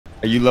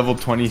Are you level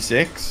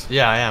 26?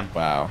 Yeah, I am.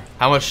 Wow.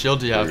 How much shield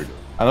do you have?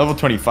 I'm level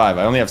 25.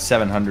 I only have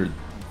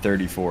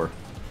 734.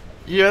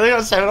 You only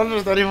got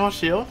 734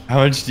 shield? How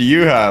much do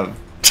you have?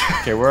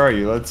 Okay, where are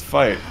you? Let's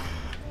fight.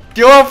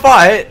 Do you want to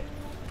fight?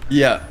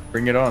 Yeah,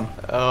 bring it on.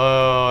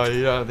 Oh,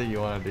 you don't think you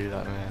want to do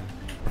that, man.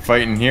 We're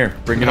fighting here.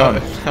 Bring it No, on.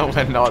 no,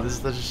 we're not. This is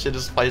the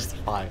shittest place to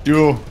fight.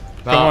 Duel.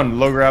 No. Come on,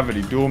 low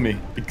gravity. Duel me.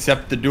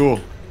 Accept the duel.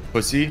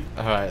 Pussy.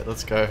 Alright,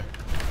 let's go.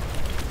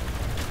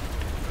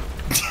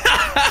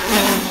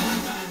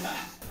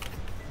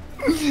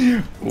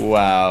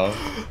 Wow.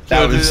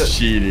 That was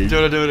cheating. Do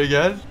you want to do it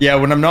again? Yeah,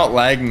 when I'm not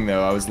lagging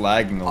though, I was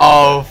lagging a lot.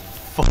 Oh,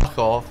 fuck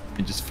off. Let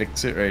me just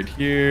fix it right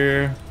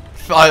here.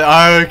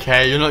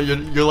 Okay, you're not.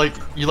 You're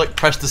like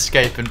pressed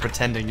escape and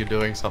pretending you're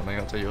doing something.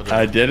 That's what you're doing.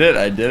 I did it.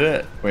 I did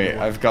it. Wait,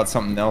 I've got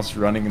something else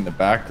running in the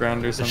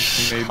background or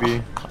something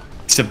maybe.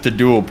 Except the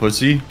duel,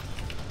 pussy.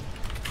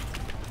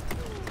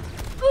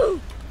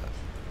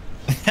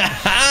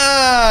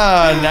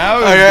 Now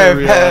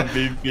it's the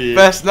real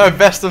MVP.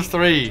 Best of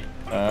 3.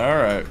 All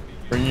right,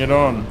 bring it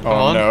on. Come Oh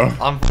on. no.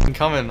 I'm fucking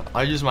coming.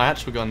 I use my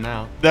actual gun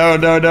now. No.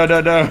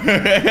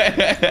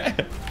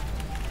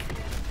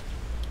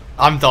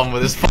 I'm done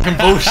with this fucking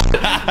bullshit.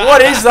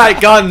 What is that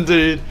gun,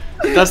 dude?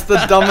 That's the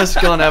dumbest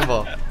gun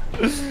ever.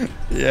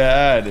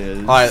 Yeah, it is.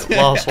 Alright,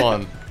 last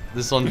one.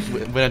 This one,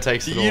 winner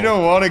takes it all. You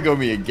don't want to go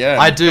me again.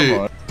 I do. Come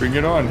on. Bring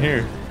it on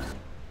here.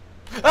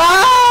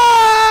 Ah!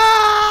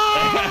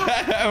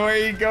 Where are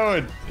you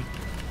going?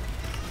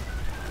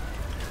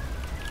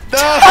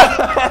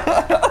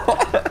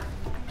 No!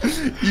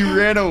 You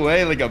ran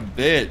away like a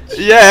bitch.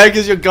 Yeah,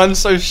 because your gun's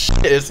so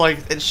shit. It's like,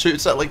 it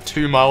shoots at like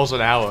 2 miles an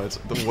hour. It's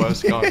the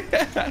worst gun.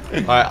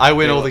 Alright, I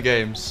win all the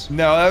games.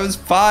 No, that was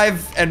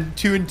 5 and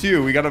 2 and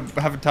 2. We gotta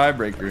have a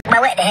tiebreaker.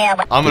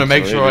 I'm gonna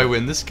make sure I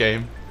win this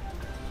game.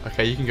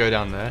 Okay, you can go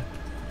down there.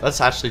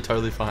 That's actually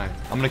totally fine.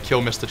 I'm gonna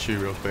kill Mr. Chu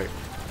real quick.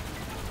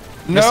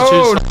 No, Mr.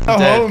 Chu's no,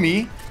 dead.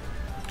 homie.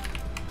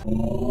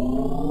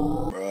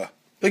 Bruh.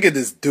 Look at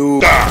this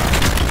dude.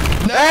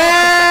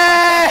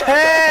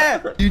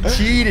 You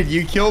cheated.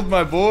 You killed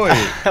my boy.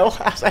 How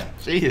was that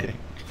cheating?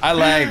 I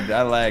lagged.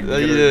 No,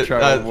 You you gotta did.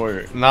 try one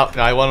more. No,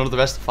 I won all the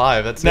best of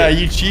 5. That's No, it.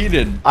 you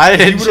cheated. I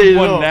didn't You would cheat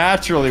have at all. won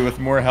naturally with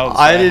more health. So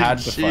I I didn't had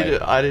to cheat fight.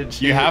 it. I didn't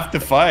cheat. You have to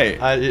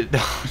fight. I did. No,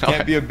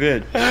 Can't be a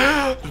bitch.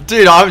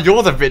 Dude,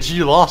 you're the bitch.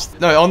 You lost.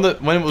 No, on the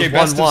when it was Okay, 1-1.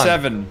 best of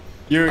 7.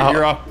 You're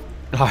up.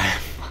 Alright,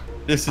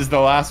 This is the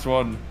last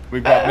one.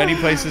 We've got many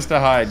places to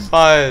hide.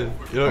 fine.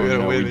 You're not Oh, gonna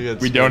no, win we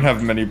against don't me.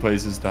 have many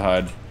places to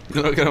hide.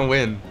 You're not gonna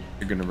win.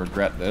 You're gonna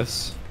regret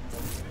this.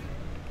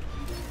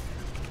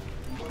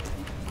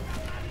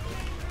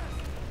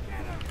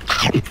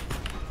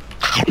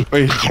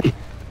 Wait.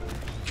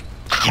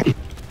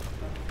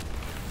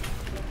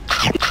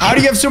 How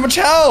do you have so much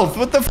health?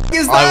 What the f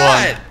is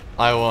that?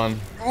 I won.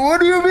 What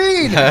do you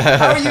mean?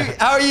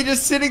 How are you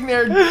just sitting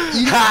there eating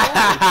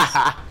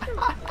bullets?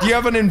 Do you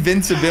have an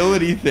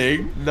invincibility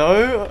thing?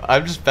 No,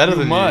 I'm just better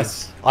than You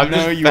must. you. I'm No,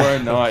 just you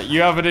better. are not.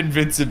 You have an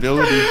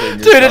invincibility thing.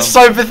 or Dude, it's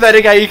something. so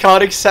pathetic how you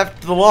can't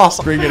accept the loss.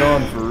 Bring it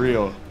on for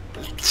real.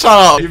 Shut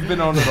up. You've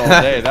been on it all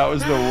day. That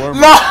was the warm-up.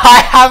 No,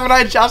 I haven't.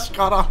 I just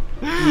got up.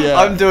 Yeah.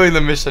 I'm doing the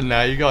mission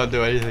now. You can't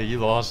do anything. You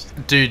lost.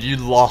 Dude, you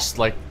lost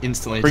like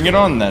instantly. Bring it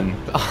on then.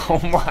 Oh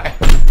my.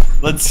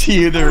 Let's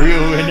see who the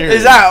real winner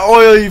Is that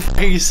all you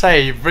fucking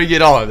say? Bring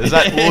it on. Is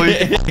that all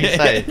you fucking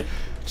say?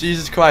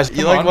 Jesus Christ.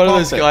 You're Come like on, one of pop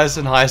those it. guys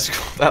in high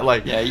school that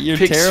like you're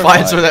picks terrified.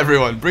 fights with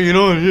everyone. Bring it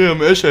on. Yeah, I'm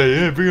Eshe.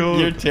 Yeah, bring it on.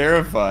 You're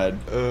terrified.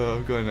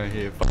 I'm going out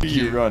here. Fuck You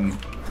you. run.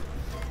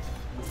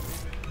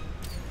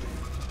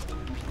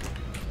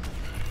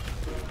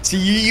 See,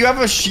 you have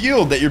a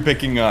shield that you're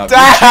picking up.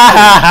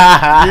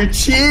 You're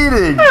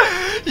cheating.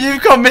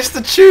 You've got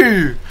Mr.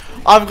 Chu.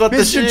 I've got the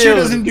Mr. shield. Chu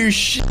doesn't do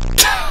shit.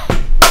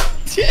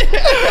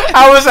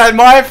 How is that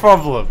my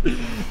problem?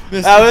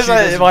 Mr. How is Chu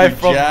that doesn't my do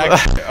problem?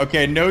 jack-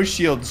 Okay, no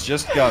shields,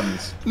 just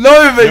guns.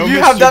 No, but No, you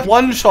have Mr. that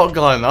one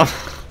shotgun.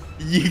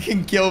 You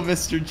can kill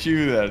Mr.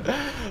 Chu then.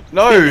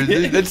 No,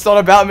 it's not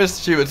about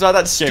Mr. Chu. It's not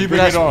that stupid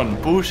bring ass it on.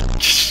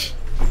 bullshit.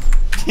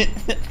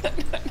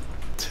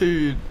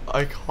 Dude,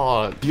 I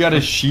can't. You got a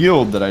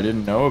shield that I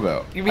didn't know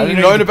about. You mean I didn't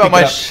you know known could about pick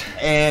my it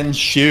up and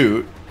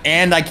shoot,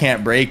 and I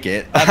can't break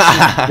it. That's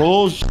just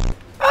bullshit.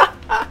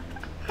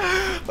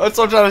 That's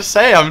what I'm trying to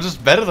say. I'm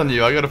just better than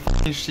you. I got a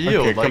fucking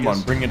shield. Okay, like come on,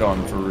 it's- bring it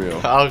on for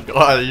real. Oh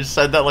god, you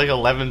said that like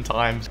 11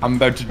 times. I'm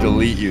about to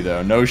delete you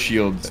though. No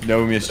shields,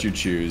 no Mr.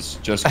 Choose.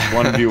 Just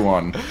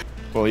 1v1.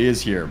 Well, he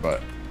is here,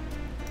 but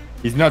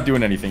he's not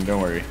doing anything.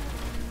 Don't worry.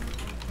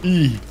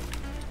 Eee.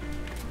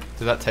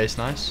 Did that taste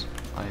nice?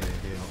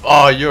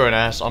 Oh, you're an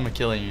ass. I'm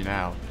killing you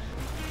now.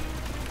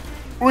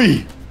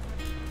 Wee.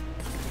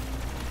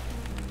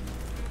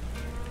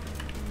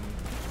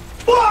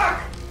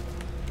 Fuck!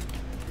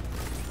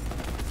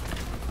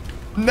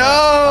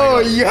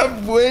 No, you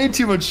have way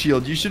too much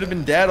shield. You should have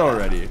been dead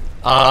already.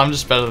 I'm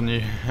just better than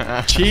you.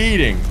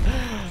 Cheating.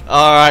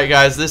 Alright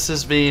guys, this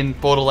has been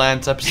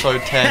Borderlands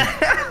episode 10.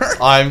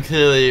 I'm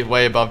clearly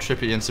way above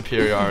Trippy in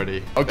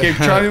superiority. Okay,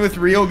 try me with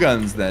real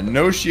guns then.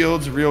 No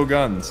shields, real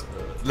guns.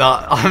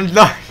 No, I'm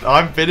not.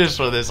 I'm finished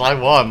with this. I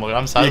won. Like,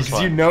 I'm satisfied.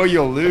 Because you know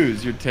you'll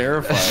lose. You're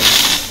terrified.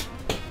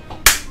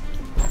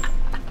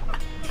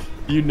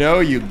 You know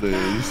you'd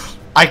lose.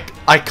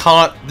 I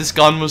can't. This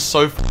gun was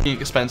so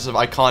fucking expensive.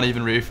 I can't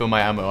even refill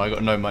my ammo. I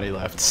got no money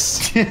left.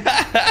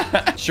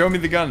 Show me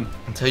the gun.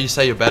 Until you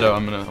say you're better,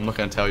 I'm not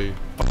gonna tell you.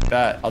 Fuck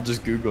that. I'll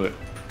just Google it.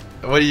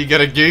 What are you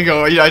gonna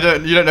Google? You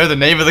don't know the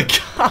name of the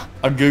gun.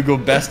 I'll Google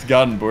best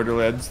gun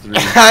Borderlands 3.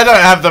 I don't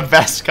have the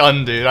best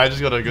gun, dude. I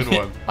just got a good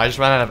one. I just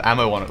ran out of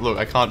ammo on it. Look,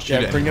 I can't shoot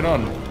it. Yeah, bring it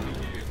on.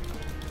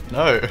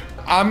 No.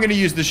 I'm gonna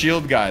use the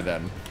shield guy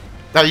then.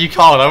 No, you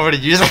can't. I'm already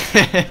using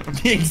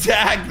it.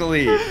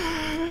 Exactly.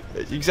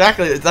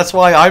 Exactly. That's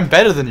why I'm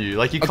better than you.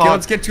 Like you can't. Okay,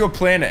 let's get to a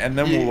planet and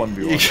then we'll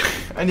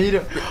 1v1. I need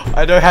it.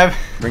 I don't have.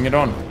 Bring it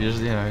on. You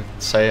just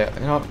say it.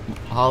 You know what,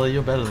 Harley,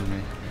 you're better than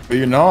me. But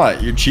you're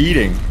not. You're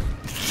cheating.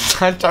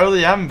 I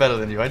totally am better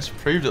than you. I just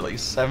proved it like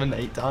 7,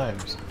 8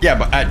 times. Yeah,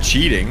 but at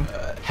cheating.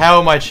 How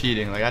am I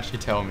cheating? Like, actually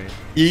tell me.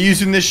 You're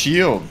using the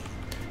shield.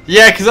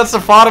 Yeah, because that's the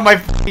part of my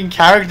fucking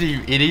character,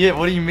 you idiot.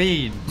 What do you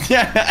mean?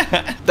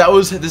 Yeah.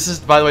 This is,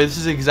 by the way, this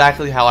is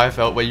exactly how I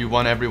felt where you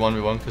won every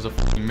 1v1 because of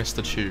fucking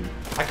Mr. Chew.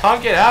 I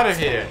can't get out of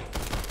here.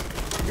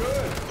 Good.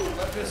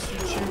 Let Mr.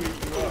 Chew eat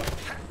you up.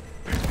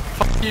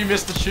 Fuck you,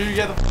 Mr. Chew.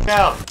 Get the fuck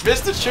out.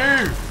 Mr.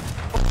 Chew.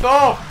 Fuck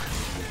off.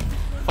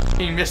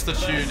 Fucking Mr.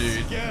 Chew,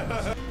 dude.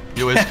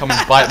 You always come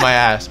and bite my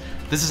ass.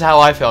 This is how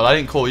I felt. I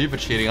didn't call you for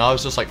cheating. I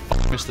was just like, fuck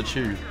Mr.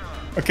 Chew.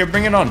 Okay,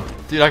 bring it on.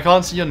 Dude, I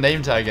can't see your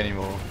name tag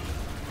anymore.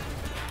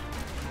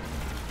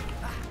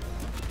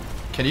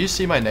 Can you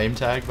see my name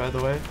tag, by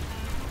the way?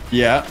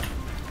 Yeah.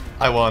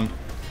 I won.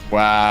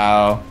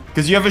 Wow.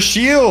 Because you have a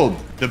shield.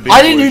 The big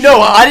I didn't boy even know.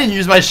 I didn't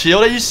use my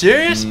shield. Are you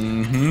serious?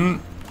 Mm-hmm.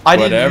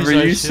 Whatever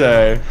you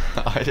say.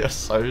 I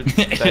just so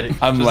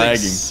pathetic. I'm just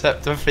lagging.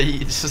 Accept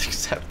defeat. Just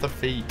accept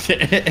defeat.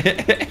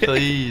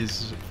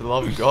 Please, for the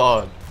love of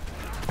God.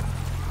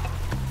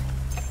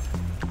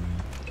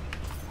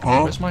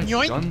 Huh? Where's my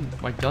gun?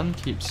 My gun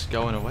keeps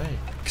going away.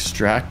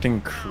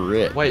 Extracting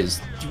crit. Wait. Is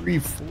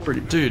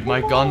 340. Dude,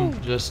 my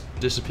gun just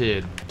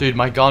disappeared. Dude,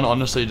 my gun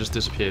honestly just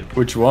disappeared.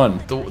 Which one?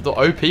 The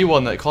OP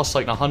one that costs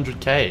like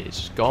 100k. It's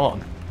just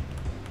gone.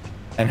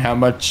 And how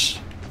much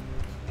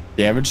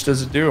damage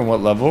does it do and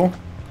what level?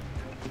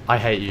 I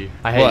hate you.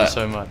 I hate you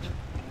so much.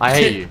 I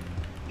hate you.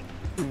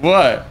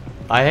 What?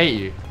 I hate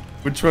you.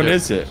 Which one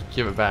is it?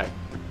 Give it back.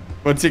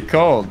 What's it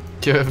called?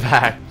 Give it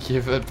back.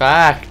 Give it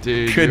back,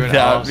 dude. Could You're an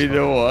that be asshole.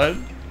 the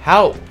one?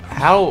 How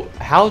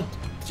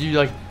do you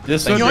like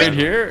This one right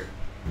here?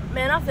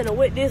 Man, I'm finna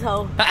whip this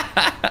hoe.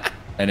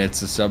 And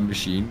it's a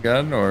submachine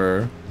gun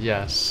or?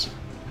 Yes.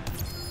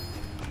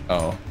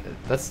 Oh.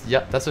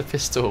 That's a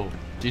pistol.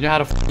 Do you know how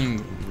to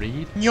fucking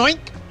read? Yoink.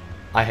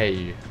 I hate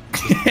you.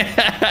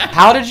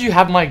 How did you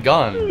have my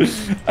gun?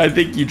 I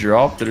think you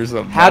dropped it or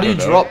something. How do you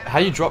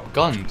drop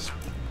guns?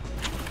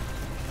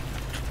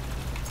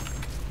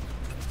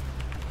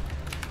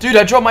 Dude,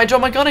 I dropped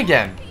my gun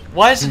again.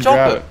 Why is it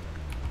drop it?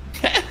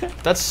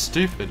 That's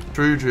stupid.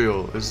 True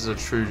duel. This is a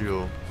true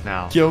duel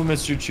now. Kill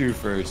Mr. Chew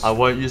first. I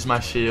won't use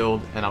my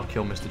shield and I'll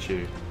kill Mr.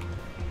 Chew.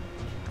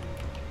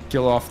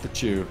 Kill off the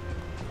Chew.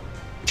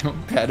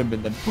 Don't pat him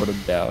and then put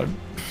him down.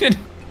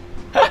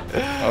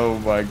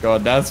 Oh my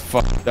god, that's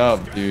fucked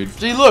up, dude.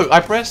 See, look, I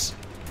press.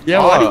 Yeah,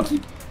 why do you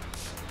keep...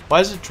 Why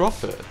does it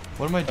drop it?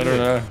 What am I I doing? don't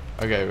know.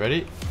 Okay,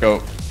 ready?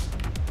 Go.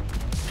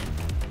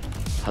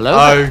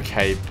 Hello?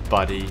 Okay,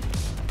 buddy.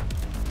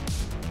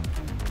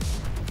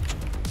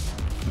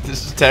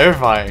 This is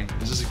terrifying.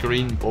 It's just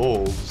green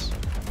balls.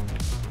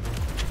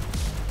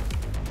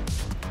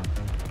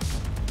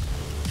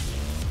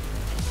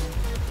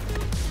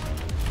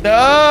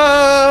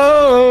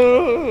 No!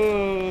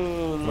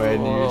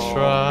 When you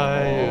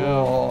try.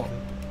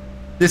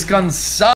 This gun sucks.